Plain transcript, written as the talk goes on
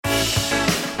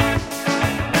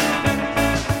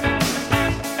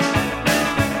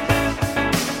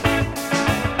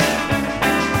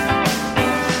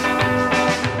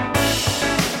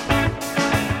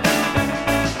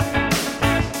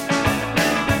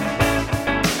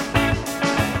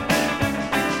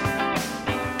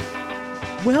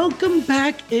Welcome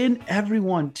back in,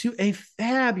 everyone, to a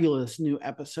fabulous new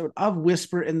episode of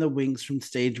Whisper in the Wings from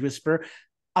Stage Whisper.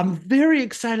 I'm very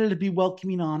excited to be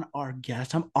welcoming on our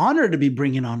guests. I'm honored to be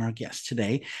bringing on our guests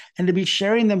today and to be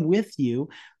sharing them with you.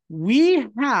 We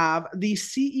have the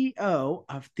CEO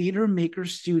of Theater Maker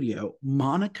Studio,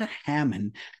 Monica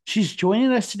Hammond. She's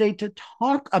joining us today to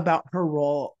talk about her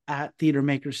role at Theater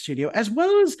Maker Studio, as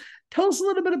well as tell us a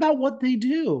little bit about what they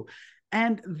do.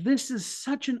 And this is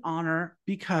such an honor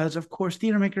because, of course,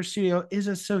 Theater Maker Studio is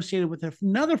associated with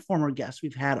another former guest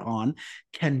we've had on,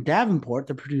 Ken Davenport,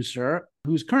 the producer,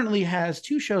 who's currently has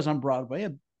two shows on Broadway,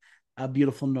 A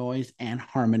Beautiful Noise and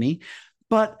Harmony.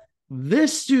 But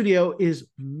this studio is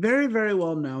very, very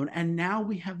well known. And now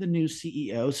we have the new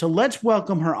CEO. So let's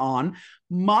welcome her on.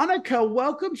 Monica,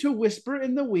 welcome to Whisper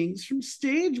in the Wings from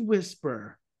Stage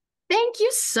Whisper. Thank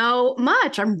you so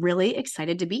much. I'm really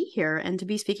excited to be here and to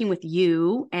be speaking with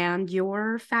you and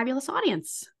your fabulous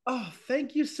audience. Oh,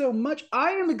 thank you so much.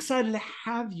 I am excited to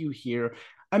have you here.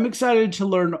 I'm excited to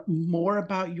learn more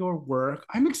about your work.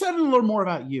 I'm excited to learn more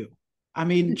about you. I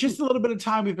mean, just a little bit of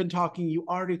time we've been talking, you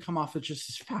already come off as just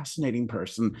this fascinating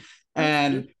person.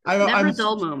 And never a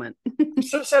dull moment. I'm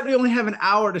so sad we only have an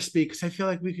hour to speak because I feel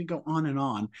like we could go on and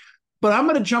on. But I'm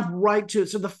going to jump right to it.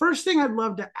 So the first thing I'd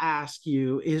love to ask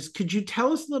you is, could you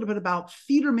tell us a little bit about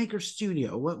Theater Maker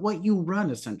Studio, what you run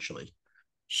essentially?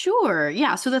 Sure.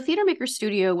 Yeah. So the Theater Maker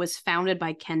Studio was founded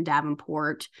by Ken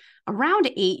Davenport around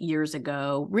 8 years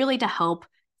ago, really to help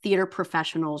theater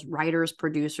professionals, writers,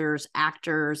 producers,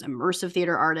 actors, immersive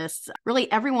theater artists,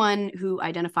 really everyone who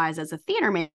identifies as a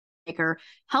theater maker,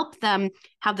 help them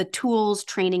have the tools,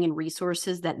 training, and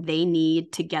resources that they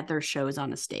need to get their shows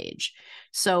on a stage.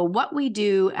 So what we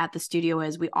do at the studio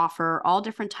is we offer all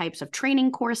different types of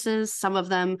training courses. Some of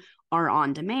them are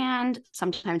on demand.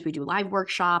 Sometimes we do live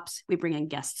workshops. We bring in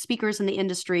guest speakers in the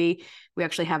industry. We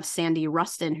actually have Sandy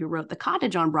Rustin, who wrote The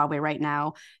Cottage on Broadway right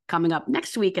now, coming up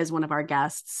next week as one of our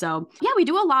guests. So yeah, we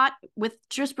do a lot with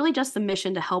just the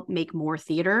mission to help make more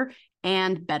theater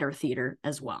and better theater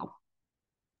as well.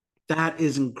 That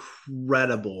is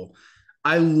incredible.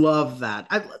 I love that.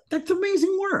 That's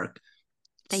amazing work.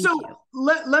 Thank you.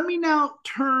 Let me now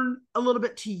turn a little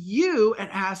bit to you and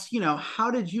ask,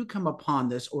 how did you come upon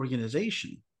this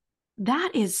organization?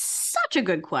 That is such a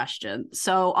good question.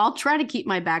 So I'll try to keep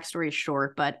my backstory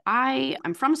short, but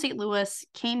I'm from St. Louis,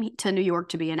 came to New York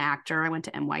to be an actor. I went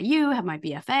to NYU, have my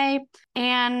BFA,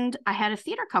 and I had a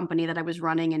theater company that I was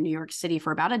running in New York City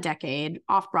for about a decade,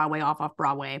 off Broadway, off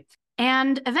Broadway.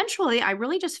 And eventually, I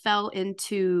really just fell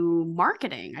into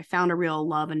marketing. I found a real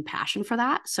love and passion for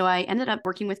that. So I ended up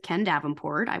working with Ken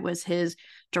Davenport. I was his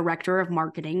director of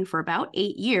marketing for about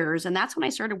 8 years. And that's when I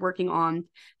started working on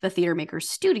the Theater Maker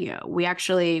Studio. We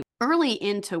actually, early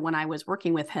into when I was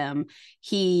working with him,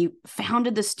 he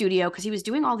founded the studio because he was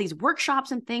doing all these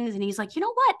workshops and things. And he's like, you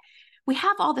know what? We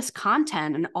have all this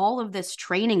content and all of this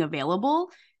training available.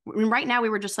 Right now, we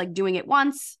were just like doing it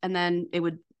once and then it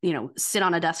would sit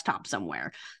on a desktop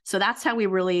somewhere. So that's how we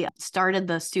really started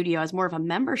the studio as more of a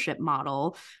membership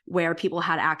model where people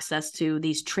had access to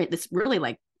this really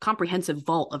like comprehensive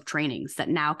vault of trainings that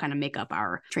now kind of make up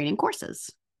our training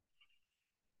courses.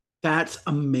 That's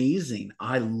amazing.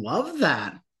 I love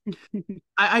that.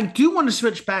 I do want to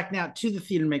switch back now to the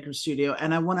Theater Maker Studio.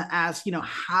 And I want to ask,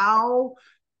 how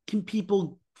can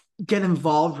people get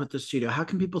involved with the studio? How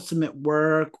can people submit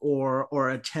work or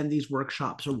attend these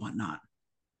workshops or whatnot?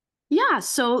 Yeah,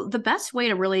 so the best way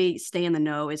to really stay in the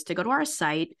know is to go to our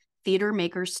site,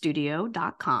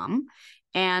 theatermakerstudio.com.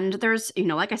 And there's,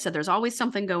 like I said, there's always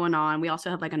something going on. We also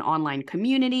have like an online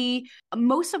community.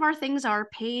 Most of our things are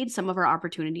paid. Some of our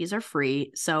opportunities are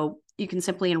free. So you can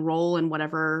simply enroll in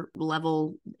whatever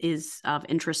level is of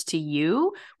interest to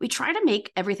you. We try to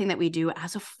make everything that we do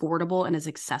as affordable and as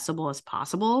accessible as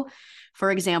possible.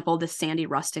 For example, the Sandy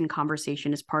Rustin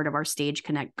conversation is part of our Stage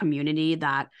Connect community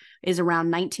that is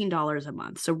around $19 a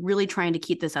month. So really trying to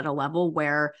keep this at a level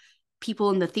where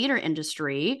people in the theater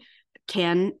industry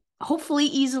can hopefully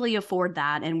easily afford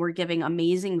that. And we're giving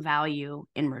amazing value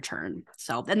in return.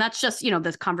 So, and that's just,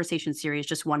 this conversation series,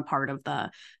 just one part of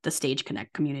the Stage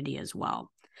Connect community as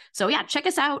well. So yeah, check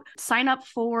us out. Sign up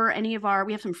for any of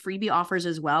we have some freebie offers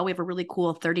as well. We have a really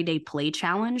cool 30-day play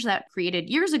challenge that created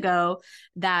years ago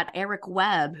that Eric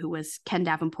Webb, who was Ken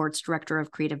Davenport's director of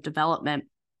creative development,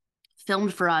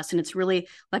 filmed for us. And it's really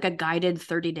like a guided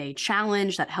 30-day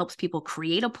challenge that helps people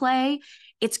create a play.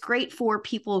 It's great for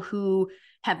people who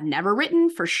have never written,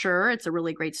 for sure. It's a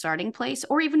really great starting place.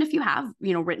 Or even if you have,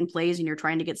 written plays and you're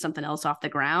trying to get something else off the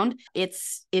ground,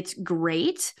 it's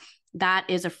great. That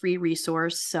is a free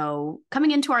resource. So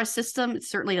coming into our system, it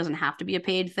certainly doesn't have to be a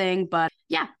paid thing, but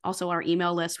yeah, also our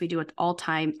email list. We do it all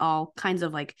kinds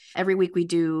of like every week we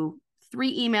do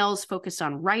 3 emails focused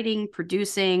on writing,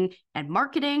 producing, and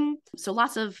marketing. So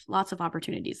lots of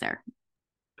opportunities there.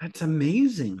 That's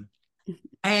amazing.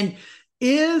 And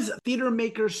is Theater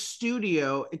Maker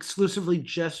Studio exclusively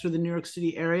just for the New York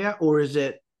City area, or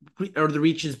the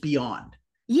reach is beyond?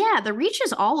 Yeah, the reach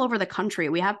is all over the country.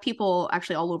 We have people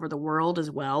actually all over the world as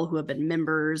well who have been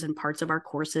members and parts of our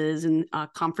courses and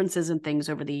conferences and things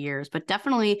over the years. But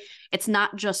definitely, it's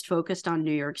not just focused on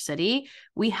New York City.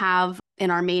 We have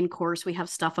in our main course, we have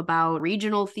stuff about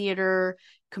regional theater,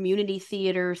 community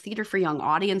theater, theater for young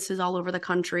audiences all over the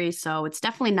country. So it's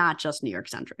definitely not just New York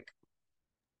centric.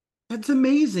 That's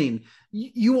amazing.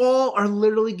 You all are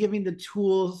literally giving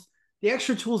the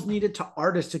extra tools needed to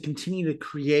artists to continue to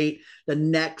create the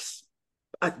next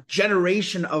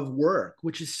generation of work,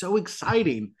 which is so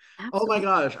exciting. Absolutely. Oh my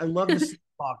gosh, I love this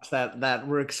box that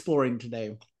we're exploring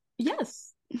today.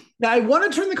 Yes. Now, I want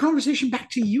to turn the conversation back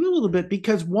to you a little bit,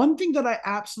 because one thing that I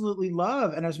absolutely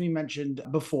love, and as we mentioned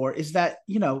before, is that,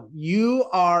 you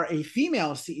are a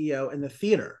female CEO in the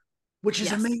theater, which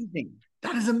is amazing.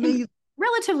 That is amazing.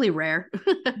 Relatively rare.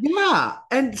 Yeah.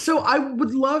 And so I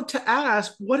would love to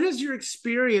ask, what has your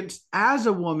experience as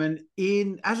a woman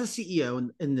as a CEO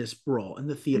in this role in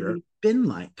the theater been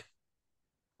like?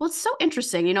 Well, it's so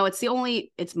interesting.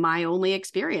 It's my only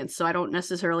experience. So I don't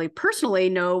necessarily personally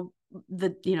know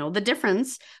the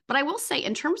difference, but I will say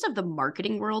in terms of the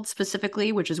marketing world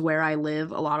specifically, which is where I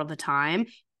live a lot of the time,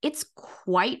 it's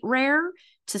quite rare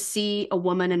to see a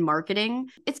woman in marketing.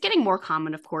 It's getting more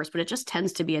common, of course, but it just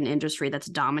tends to be an industry that's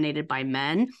dominated by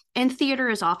men. And theater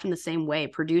is often the same way.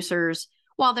 Producers,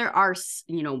 while there are,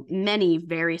 many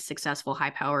very successful,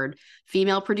 high-powered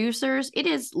female producers, it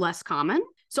is less common.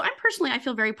 So I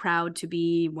feel very proud to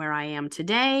be where I am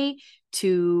today,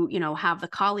 to, have the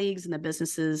colleagues and the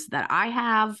businesses that I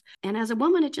have. And as a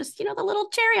woman, it just, the little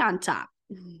cherry on top.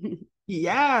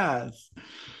 Yes.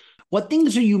 What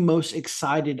things are you most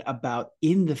excited about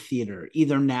in the theater,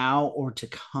 either now or to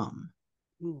come?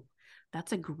 Ooh,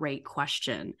 that's a great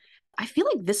question. I feel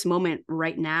like this moment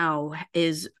right now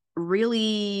is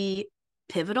really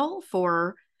pivotal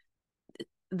for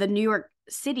the New York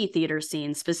City theater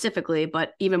scene specifically,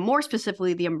 but even more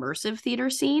specifically, the immersive theater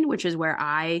scene, which is where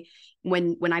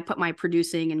when I put my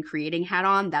producing and creating hat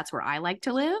on, that's where I like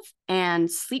to live.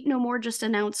 And Sleep No More just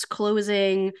announced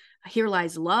closing. Here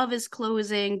Lies Love is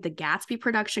closing. The Gatsby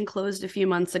production closed a few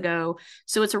months ago.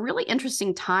 So it's a really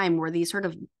interesting time where these sort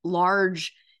of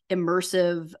large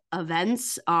immersive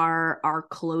events are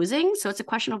closing. So it's a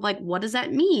question of like, what does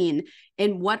that mean?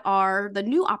 And what are the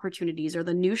new opportunities or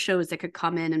the new shows that could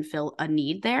come in and fill a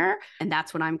need there? And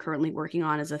that's what I'm currently working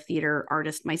on as a theater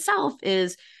artist myself,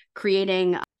 is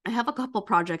creating. I have a couple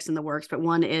projects in the works, but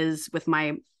one is with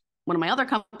one of my other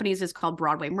companies is called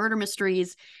Broadway Murder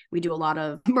Mysteries. We do a lot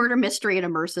of murder mystery and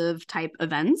immersive type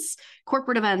events,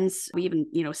 corporate events. We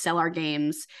even, sell our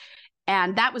games.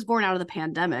 And that was born out of the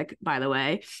pandemic, by the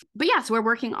way. But yeah, so we're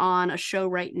working on a show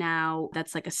right now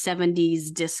that's like a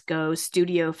 70s disco,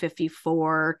 Studio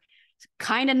 54,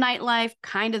 kind of nightlife,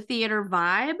 kind of theater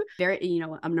vibe. Very,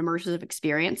 an immersive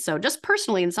experience. So just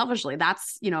personally and selfishly,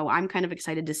 that's, I'm kind of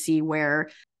excited to see where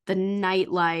the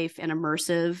nightlife and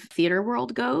immersive theater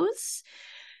world goes.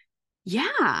 Yeah,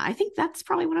 I think that's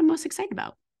probably what I'm most excited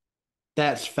about.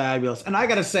 That's fabulous. And I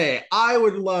got to say, I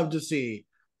would love to see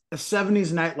a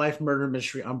 70s nightlife murder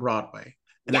mystery on Broadway.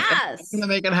 And if I'm going to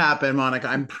make it happen, Monica,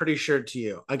 I'm pretty sure to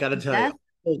you. I got to tell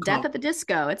you. Death at the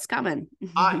Disco. It's coming.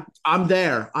 I'm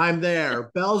there. I'm there.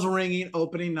 Bells ringing,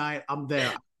 opening night. I'm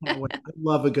there. I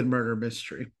love a good murder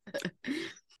mystery.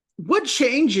 What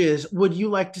changes would you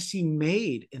like to see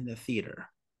made in the theater?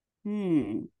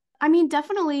 I mean,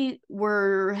 definitely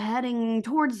we're heading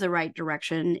towards the right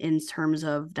direction in terms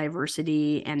of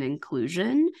diversity and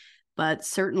inclusion, but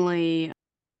certainly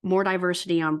more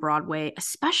diversity on Broadway,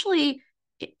 especially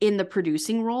in the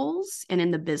producing roles and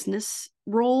in the business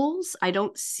roles. I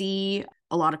don't see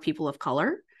a lot of people of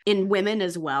color, in women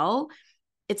as well.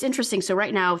 It's interesting. So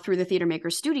right now through the Theater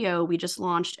Maker Studio, we just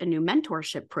launched a new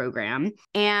mentorship program,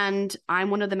 and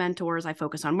I'm one of the mentors. I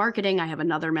focus on marketing. I have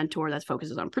another mentor that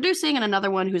focuses on producing and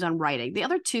another one who's on writing. The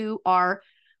other two are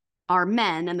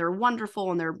men, and they're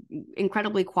wonderful and they're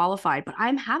incredibly qualified, but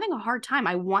I'm having a hard time.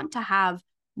 I want to have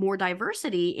more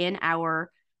diversity in our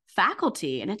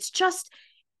faculty, and it's just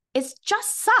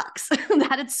sucks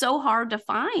that it's so hard to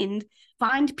find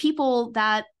people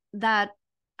that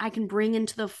I can bring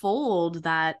into the fold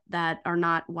that are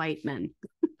not white men.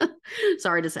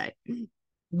 Sorry to say.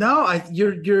 No,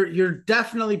 you're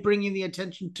definitely bringing the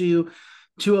attention to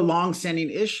a long-standing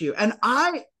issue. And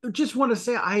I just want to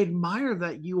say I admire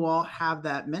that you all have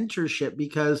that mentorship,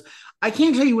 because I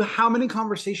can't tell you how many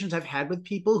conversations I've had with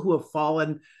people who have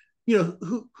fallen,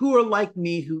 who are like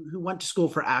me, who went to school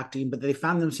for acting, but they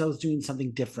found themselves doing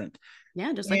something different.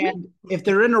 Yeah, just like me. And if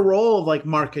they're in a role of like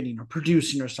marketing or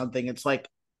producing or something, it's like,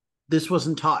 this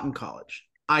wasn't taught in college.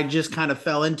 I just kind of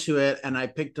fell into it and I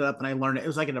picked it up and I learned it. It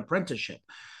was like an apprenticeship.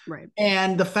 Right.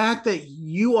 And the fact that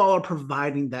you all are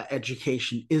providing that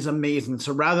education is amazing.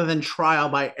 So rather than trial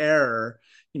by error,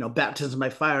 baptism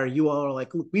by fire, you all are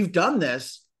like, look, we've done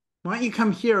this. Why don't you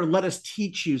come here and let us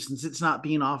teach you, since it's not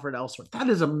being offered elsewhere? That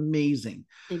is amazing.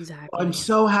 I'm Exactly.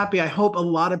 so happy. I hope a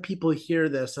lot of people hear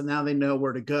this and now they know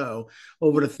where to go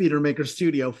over to Theater Maker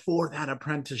Studio for that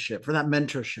apprenticeship, for that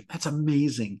mentorship. That's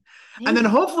amazing. And Thank then you.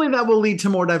 hopefully that will lead to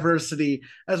more diversity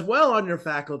as well on your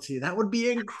faculty. That would be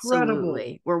incredible.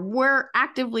 Absolutely. We're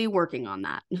actively working on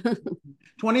that.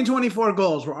 2024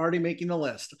 goals. We're already making the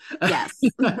list. Yes.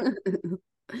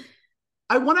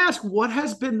 I want to ask, what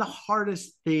has been the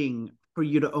hardest thing for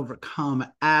you to overcome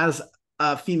as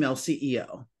a female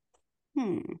CEO?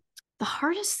 The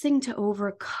hardest thing to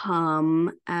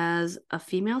overcome as a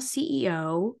female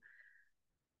CEO,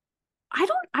 I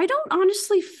don't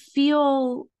honestly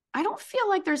feel I don't feel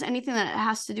like there's anything that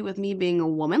has to do with me being a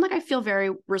woman. Like, I feel very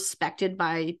respected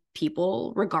by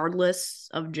people regardless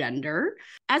of gender.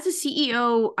 As a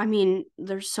CEO, I mean,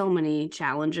 there's so many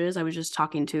challenges. I was just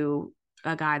talking to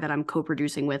a guy that I'm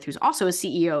co-producing with who's also a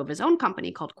CEO of his own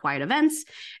company called Quiet Events,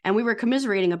 and we were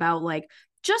commiserating about like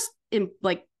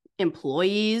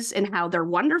employees and how they're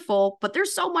wonderful, but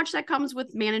there's so much that comes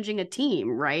with managing a team,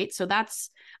 right? So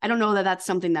I don't know that that's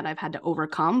something that I've had to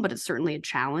overcome, but it's certainly a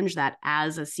challenge that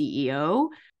as a CEO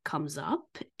comes up.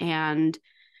 And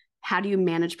how do you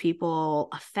manage people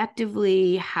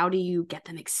effectively? How do you get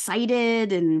them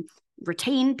excited and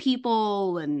retain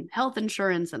people and health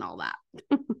insurance and all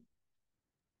that?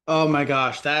 Oh my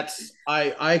gosh,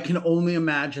 I can only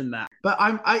imagine that. But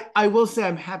I will say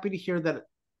I'm happy to hear that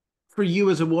for you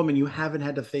as a woman, you haven't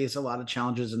had to face a lot of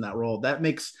challenges in that role. That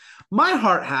makes my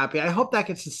heart happy. I hope that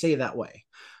gets to stay that way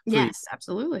for you. Yes,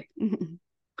 absolutely.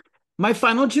 My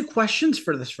final two questions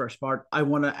for this first part I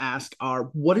want to ask are,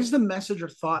 what is the message or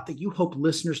thought that you hope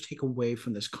listeners take away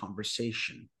from this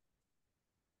conversation?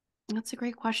 That's a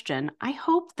great question. I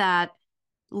hope that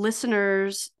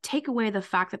listeners take away the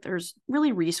fact that there's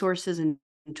really resources and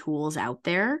tools out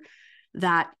there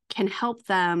that can help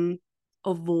them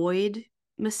avoid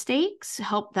mistakes,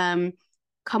 help them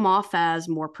come off as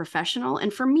more professional.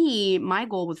 And for me, my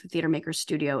goal with the Theater Maker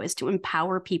Studio is to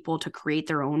empower people to create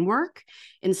their own work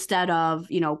instead of,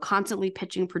 constantly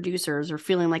pitching producers or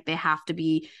feeling like they have to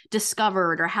be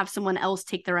discovered or have someone else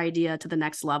take their idea to the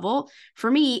next level. For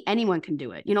me, anyone can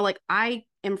do it. Like, I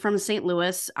am from St.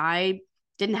 Louis. I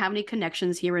didn't have any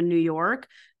connections here in New York.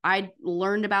 I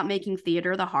learned about making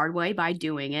theater the hard way by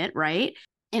doing it, right?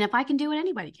 And if I can do it,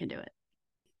 anybody can do it.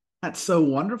 That's so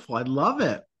wonderful. I love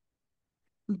it.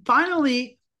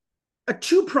 Finally, a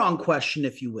two-pronged question,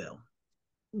 if you will.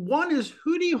 One is,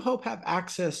 who do you hope have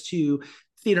access to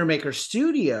Theater Maker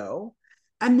Studio?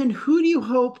 And then who do you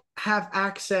hope have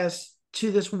access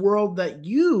to this world that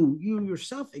you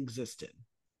yourself exist in?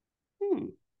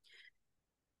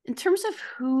 In terms of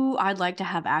who I'd like to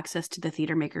have access to the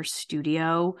Theater Maker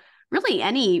Studio, really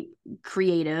any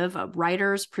creative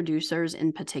writers, producers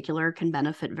in particular can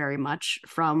benefit very much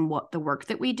from the work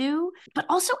that we do, but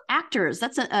also actors.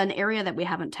 That's an area that we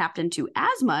haven't tapped into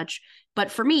as much. But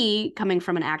for me, coming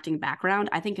from an acting background,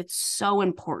 I think it's so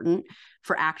important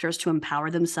for actors to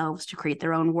empower themselves to create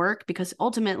their own work, because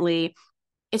ultimately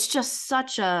it's just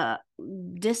such a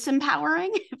disempowering,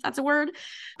 if that's a word,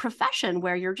 profession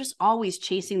where you're just always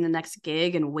chasing the next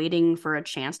gig and waiting for a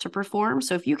chance to perform.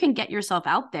 So if you can get yourself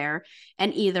out there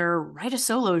and either write a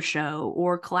solo show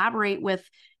or collaborate with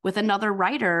another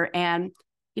writer and,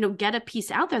 get a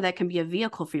piece out there that can be a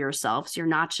vehicle for yourself, so you're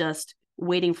not just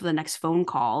waiting for the next phone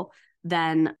call,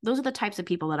 then those are the types of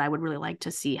people that I would really like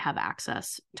to see have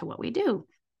access to what we do.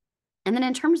 And then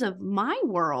in terms of my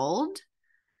world,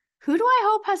 who do I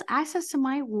hope has access to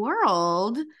my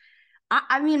world?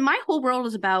 I mean, my whole world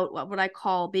is about what I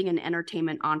call being an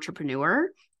entertainment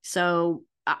entrepreneur. So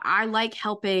I like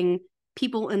helping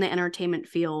people in the entertainment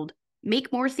field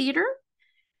make more theater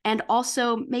and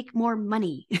also make more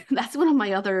money. That's one of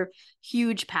my other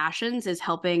huge passions, is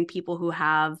helping people who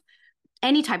have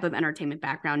any type of entertainment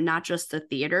background, not just the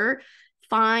theater,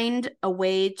 find a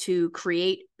way to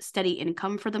create steady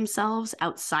income for themselves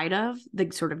outside of the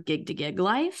sort of gig to gig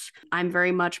life. I'm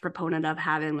very much a proponent of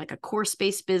having like a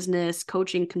course-based business,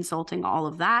 coaching, consulting, all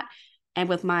of that. And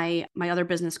with my other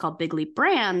business called Big Leap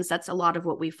Brands, that's a lot of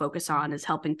what we focus on, is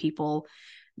helping people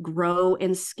grow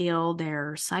and scale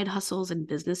their side hustles and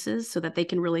businesses so that they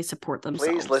can really support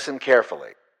themselves. Please listen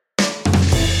carefully.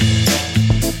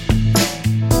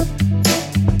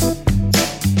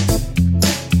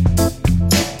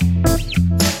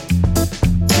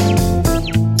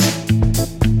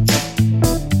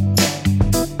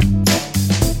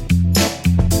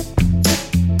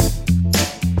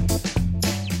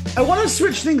 I want to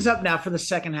switch things up now for the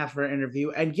second half of our interview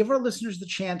and give our listeners the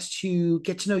chance to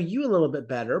get to know you a little bit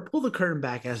better, pull the curtain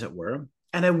back, as it were.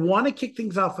 And I want to kick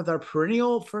things off with our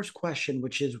perennial first question,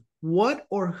 which is, what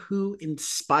or who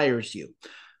inspires you?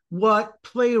 What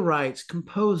playwrights,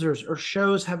 composers, or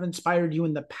shows have inspired you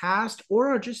in the past,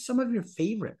 or are just some of your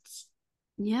favorites?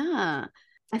 Yeah.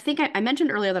 I think I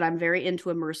mentioned earlier that I'm very into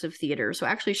immersive theater. So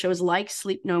actually shows like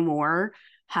Sleep No More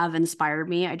have inspired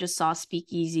me. I just saw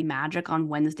Speakeasy Magic on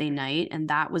Wednesday night, and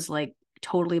that was like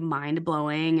totally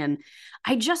mind-blowing. And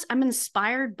I'm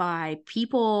inspired by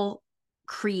people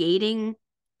creating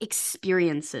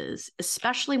experiences,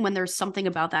 especially when there's something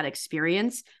about that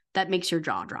experience that makes your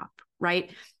jaw drop,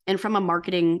 right? And from a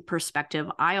marketing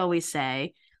perspective, I always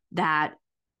say that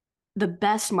the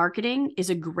best marketing is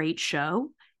a great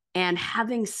show and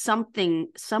having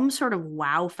some sort of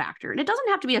wow factor. And it doesn't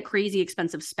have to be a crazy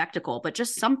expensive spectacle, but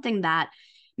just something that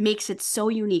makes it so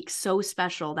unique, so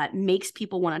special, that makes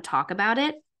people want to talk about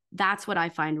it. That's what I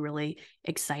find really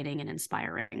exciting and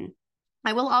inspiring.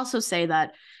 I will also say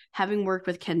that having worked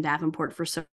with Ken Davenport for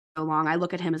so long, I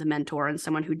look at him as a mentor and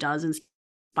someone who does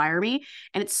inspire me.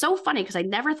 And it's so funny because I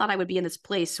never thought I would be in this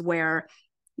place where,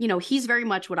 you know, he's very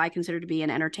much what I consider to be an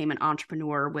entertainment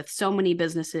entrepreneur with so many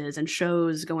businesses and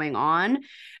shows going on.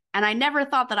 And I never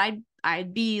thought that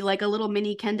I'd be like a little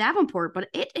mini Ken Davenport, but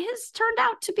it has turned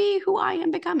out to be who I am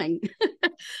becoming.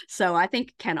 So I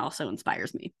think Ken also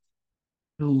inspires me.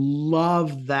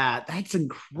 Love that. That's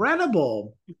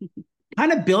incredible.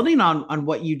 Kind of building on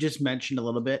what you just mentioned a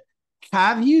little bit,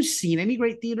 have you seen any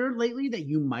great theater lately that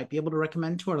you might be able to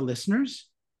recommend to our listeners?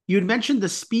 You had mentioned the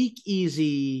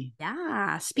Speakeasy.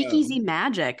 Yeah, Speakeasy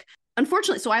Magic.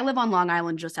 Unfortunately, so I live on Long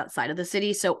Island just outside of the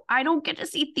city, so I don't get to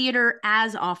see theater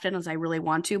as often as I really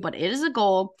want to, but it is a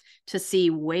goal to see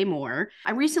way more.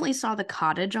 I recently saw The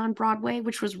Cottage on Broadway,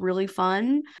 which was really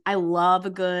fun. I love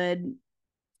a good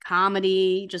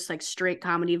comedy, just like straight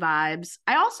comedy vibes.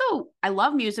 I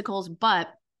love musicals, but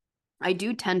I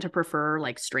do tend to prefer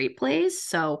like straight plays.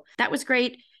 So that was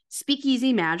great.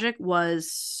 Speakeasy Magic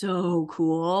was so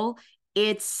cool.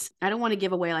 I don't want to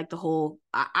give away like the whole,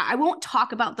 I won't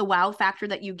talk about the wow factor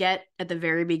that you get at the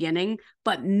very beginning,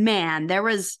 but man,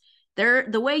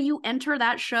 the way you enter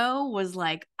that show was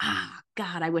like,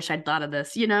 God, I wish I'd thought of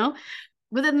this, you know?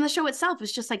 Within the show itself,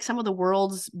 it's just like some of the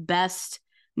world's best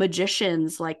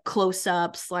magicians, like close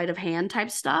up, sleight of hand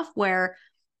type stuff, where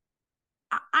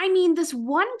I mean, this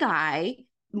one guy,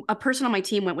 a person on my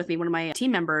team went with me, one of my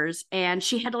team members, and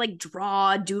she had to like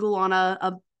draw a doodle on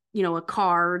a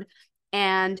card,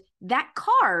 and that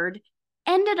card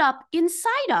ended up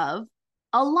inside of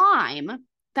a lime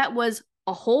that was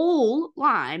a whole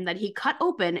lime that he cut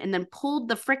open and then pulled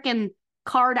the freaking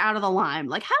card out of the lime.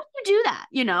 Like, how do you do that?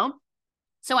 You know?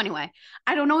 So anyway,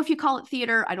 I don't know if you call it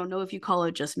theater. I don't know if you call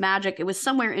it just magic. It was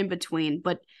somewhere in between.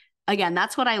 But again,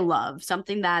 that's what I love.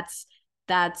 Something that's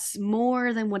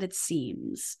more than what it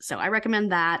seems. So I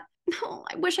recommend that. Oh,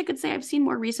 I wish I could say I've seen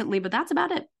more recently, but that's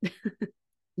about it.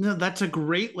 No, that's a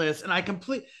great list.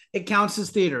 And it counts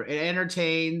as theater. It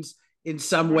entertains in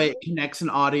some way, it connects an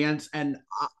audience. And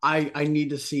I need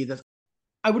to see this.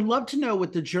 I would love to know,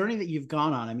 with the journey that you've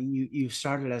gone on. I mean, you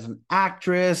started as an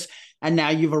actress, and now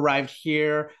you've arrived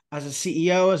here as a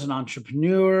CEO, as an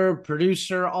entrepreneur,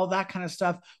 producer, all that kind of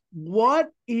stuff. What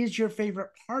is your favorite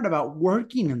part about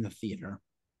working in the theater?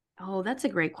 Oh, that's a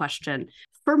great question.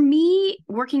 For me,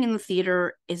 working in the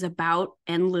theater is about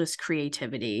endless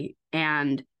creativity.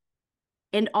 And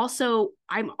also,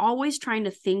 I'm always trying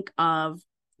to think of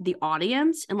the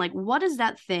audience and like, what is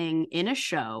that thing in a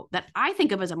show that I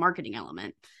think of as a marketing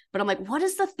element? But I'm like, what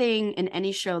is the thing in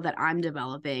any show that I'm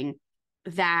developing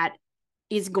that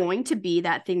is going to be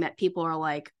that thing that people are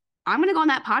like, I'm going to go on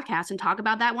that podcast and talk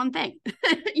about that one thing,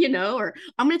 you know, or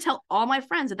I'm going to tell all my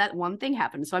friends that one thing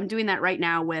happened. So I'm doing that right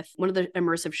now with one of the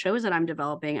immersive shows that I'm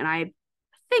developing. And I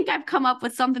think I've come up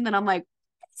with something that I'm like,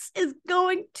 this is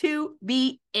going to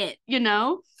be it, you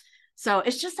know? So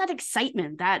it's just that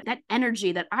excitement, that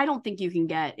energy that I don't think you can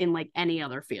get in like any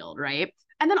other field, right?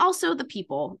 And then also the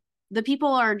people. The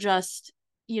people are just,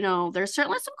 there's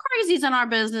certainly some crazies in our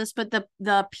business, but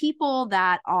the people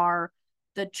that are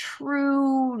the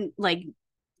true like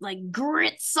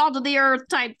grit, salt of the earth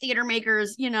type theater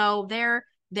makers, they're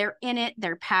in it.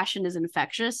 Their passion is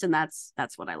infectious, and that's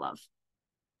what I love.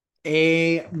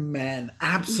 Amen.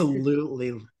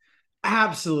 Absolutely.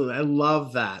 Absolutely. I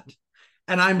love that.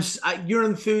 And your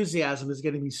enthusiasm is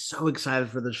getting me so excited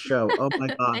for the show. Oh my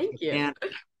gosh. Thank you.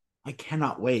 I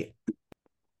cannot wait.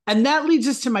 And that leads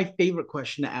us to my favorite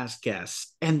question to ask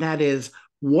guests. And that is,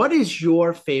 what is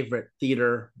your favorite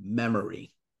theater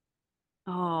memory?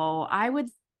 Oh, I would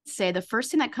say the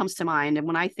first thing that comes to mind, and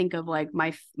when I think of like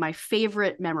my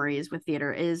favorite memories with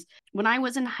theater, is when I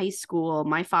was in high school.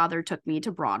 My father took me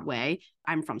to Broadway.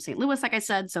 I'm from St. Louis, like I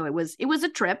said, so it was a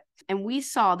trip, and we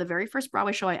saw the very first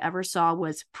Broadway show I ever saw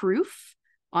was Proof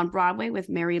on Broadway with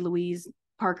Mary Louise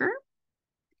Parker,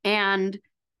 and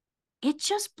it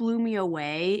just blew me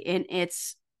away in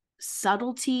its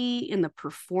subtlety, in the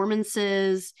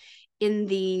performances, in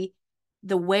the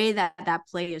way that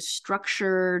play is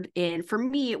structured. And for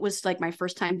me, it was like my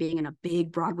first time being in a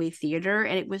big Broadway theater,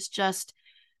 and it was just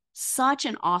such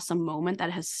an awesome moment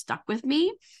that has stuck with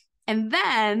me. And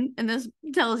then, and this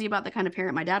tells you about the kind of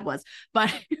parent my dad was,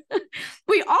 but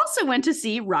we also went to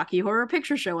see Rocky Horror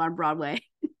Picture Show on Broadway.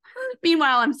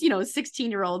 Meanwhile, I'm, a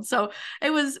 16-year-old. So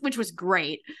which was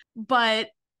great. But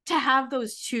to have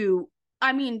those two,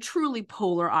 I mean, truly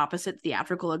polar opposite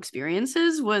theatrical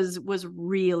experiences was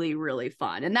really, really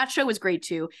fun. And that show was great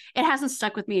too. It hasn't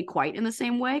stuck with me quite in the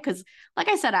same way because, like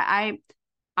I said,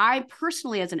 I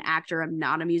personally, as an actor, am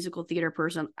not a musical theater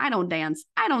person. I don't dance.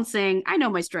 I don't sing. I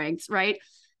know my strengths, right?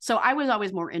 So I was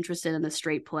always more interested in the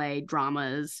straight play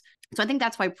dramas. So I think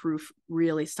that's why Proof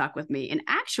really stuck with me. And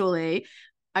actually,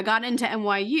 I got into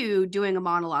NYU doing a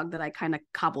monologue that I kind of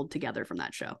cobbled together from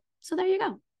that show. So there you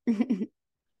go.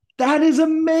 That is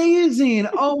amazing.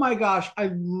 Oh my gosh.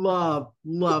 I love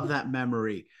that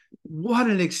memory. What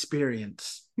an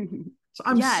experience. So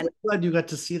I'm so glad you got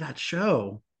to see that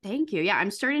show. Thank you. Yeah,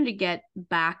 I'm starting to get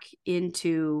back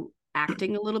into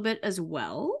acting a little bit as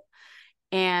well.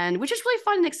 And which is really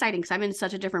fun and exciting because I'm in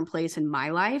such a different place in my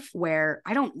life where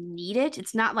I don't need it.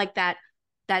 It's not like that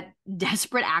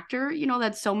desperate actor,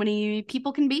 that so many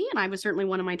people can be. And I was certainly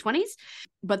one in my 20s.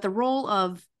 But the role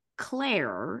of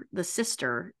Claire, the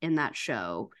sister in that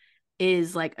show,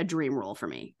 is like a dream role for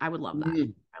me. I would love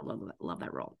that. I love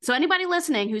that role. So anybody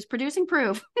listening who's producing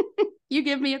Proof, you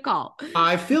give me a call.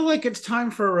 I feel like it's time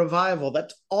for a revival.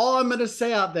 That's all I'm going to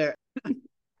say out there.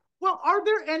 Well, are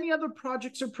there any other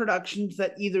projects or productions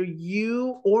that either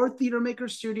you or Theater Maker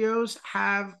Studios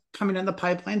have coming in the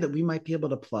pipeline that we might be able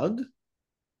to plug?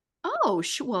 Oh,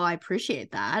 well, I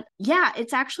appreciate that. Yeah,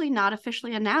 it's actually not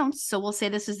officially announced. So we'll say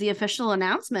this is the official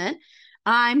announcement.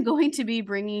 I'm going to be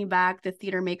bringing back the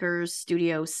Theater Makers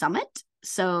Studio Summit.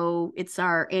 So it's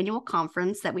our annual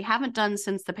conference that we haven't done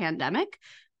since the pandemic.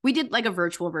 We did like a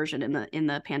virtual version in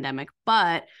the pandemic,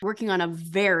 but working on a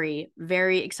very,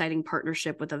 very exciting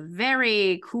partnership with a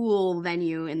very cool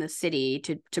venue in the city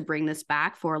to bring this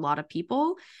back for a lot of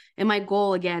people. And my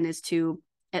goal again is to,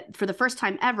 for the first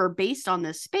time ever, based on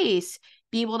this space,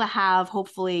 be able to have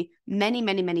hopefully many,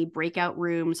 many, many breakout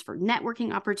rooms for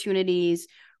networking opportunities,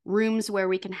 rooms where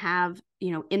we can have,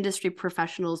 industry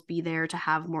professionals be there to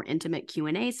have more intimate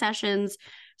Q&A sessions.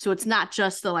 So it's not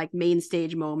just the like main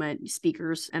stage moment,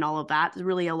 speakers and all of that. There's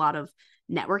really a lot of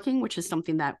networking, which is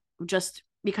something that just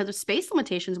because of space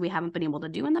limitations, we haven't been able to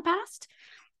do in the past.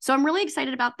 So I'm really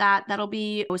excited about that. That'll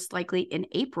be most likely in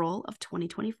April of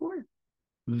 2024.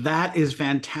 That is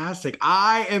fantastic.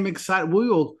 I am excited. We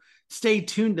will stay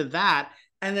tuned to that.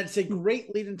 And that's a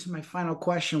great lead into my final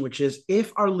question, which is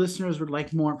if our listeners would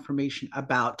like more information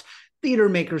about Theater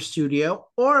Maker Studio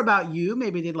or about you,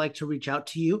 maybe they'd like to reach out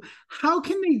to you, how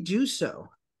can they do so?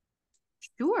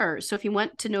 Sure. So if you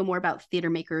want to know more about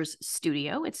Theater Makers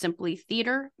Studio, it's simply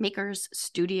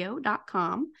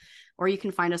theatermakersstudio.com, or you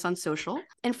can find us on social.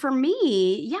 And for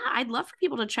me, yeah, I'd love for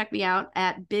people to check me out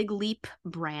at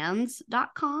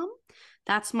bigleapbrands.com.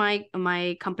 That's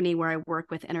my company where I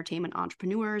work with entertainment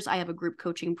entrepreneurs. I have a group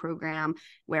coaching program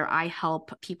where I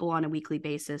help people on a weekly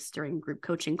basis during group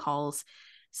coaching calls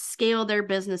scale their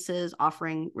businesses,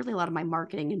 offering really a lot of my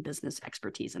marketing and business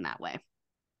expertise in that way.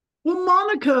 Well,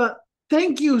 Monica,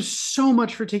 thank you so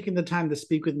much for taking the time to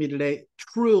speak with me today.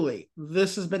 Truly,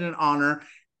 this has been an honor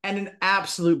and an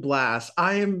absolute blast.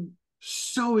 I am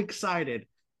so excited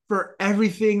for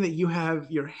everything that you have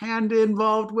your hand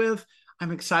involved with.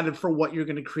 I'm excited for what you're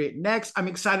going to create next. I'm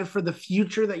excited for the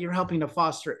future that you're helping to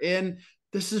foster in.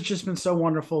 This has just been so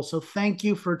wonderful. So thank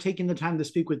you for taking the time to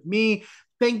speak with me.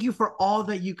 Thank you for all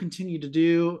that you continue to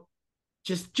do.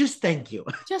 Just thank you.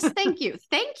 Just thank you.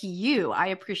 Thank you. I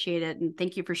appreciate it. And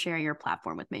thank you for sharing your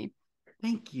platform with me.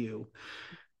 Thank you.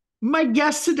 My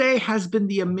guest today has been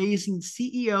the amazing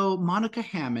CEO, Monica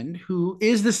Hammond, who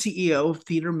is the CEO of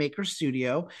Theater Maker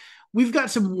Studio. We've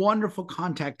got some wonderful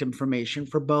contact information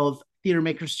for both Theater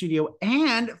Maker Studio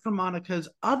and for Monica's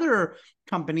other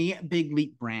company, Big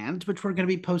Leap Brands, which we're going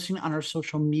to be posting on our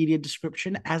social media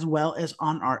description as well as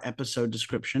on our episode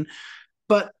description.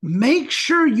 But make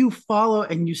sure you follow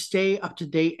and you stay up to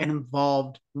date and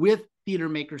involved with Theater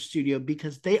Maker Studio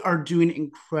because they are doing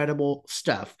incredible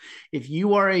stuff. If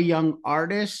you are a young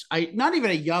artist, not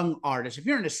even a young artist, if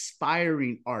you're an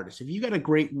aspiring artist, if you got a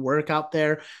great work out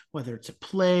there, whether it's a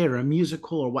play or a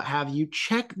musical or what have you,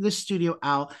 check this studio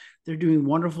out. They're doing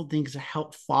wonderful things to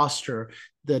help foster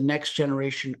the next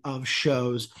generation of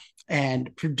shows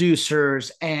and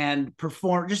producers and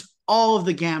perform, just all of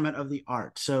the gamut of the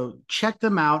art. So check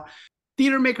them out,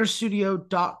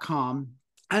 theatermakerstudio.com.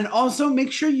 And also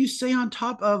make sure you stay on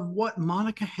top of what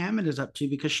Monica Hammond is up to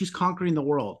because she's conquering the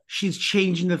world. She's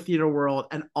changing the theater world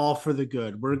and all for the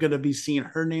good. We're going to be seeing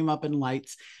her name up in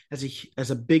lights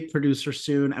as a big producer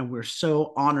soon. And we're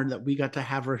so honored that we got to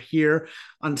have her here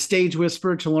on Stage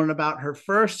Whisper to learn about her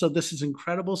first. So this is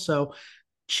incredible. So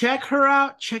check her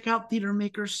out. Check out Theater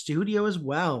Maker Studio as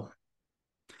well.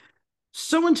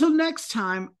 So until next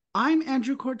time, I'm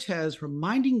Andrew Cortez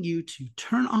reminding you to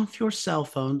turn off your cell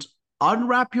phones,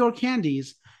 unwrap your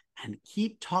candies, and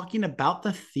keep talking about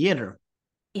the theater.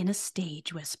 In a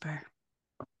stage whisper.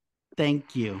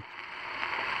 Thank you.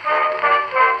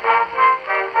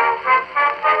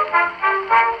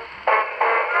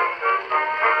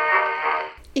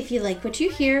 If you like what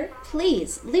you hear,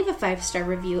 please leave a 5-star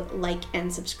review, like, and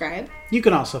subscribe. You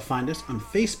can also find us on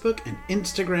Facebook and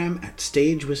Instagram at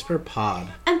Stage Whisper Pod.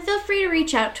 And feel free to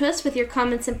reach out to us with your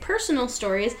comments and personal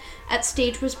stories at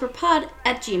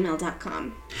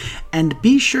stagewhisperpod@gmail.com. And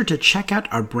be sure to check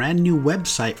out our brand new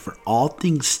website for all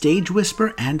things Stage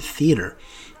Whisper and theater.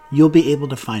 You'll be able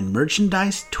to find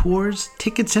merchandise, tours,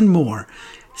 tickets, and more.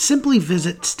 Simply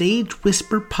visit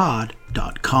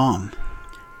stagewhisperpod.com.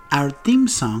 Our theme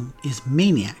song is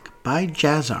Maniac by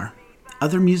Jazzar.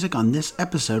 Other music on this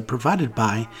episode provided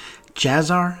by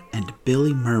Jazzar and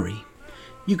Billy Murray.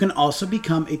 You can also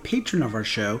become a patron of our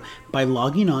show by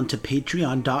logging on to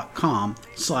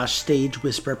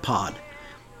patreon.com/stagewhisperpod.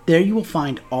 There you will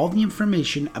find all the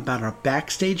information about our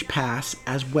backstage pass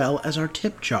as well as our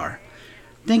tip jar.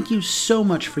 Thank you so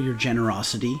much for your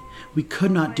generosity. We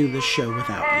could not do this show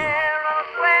without you.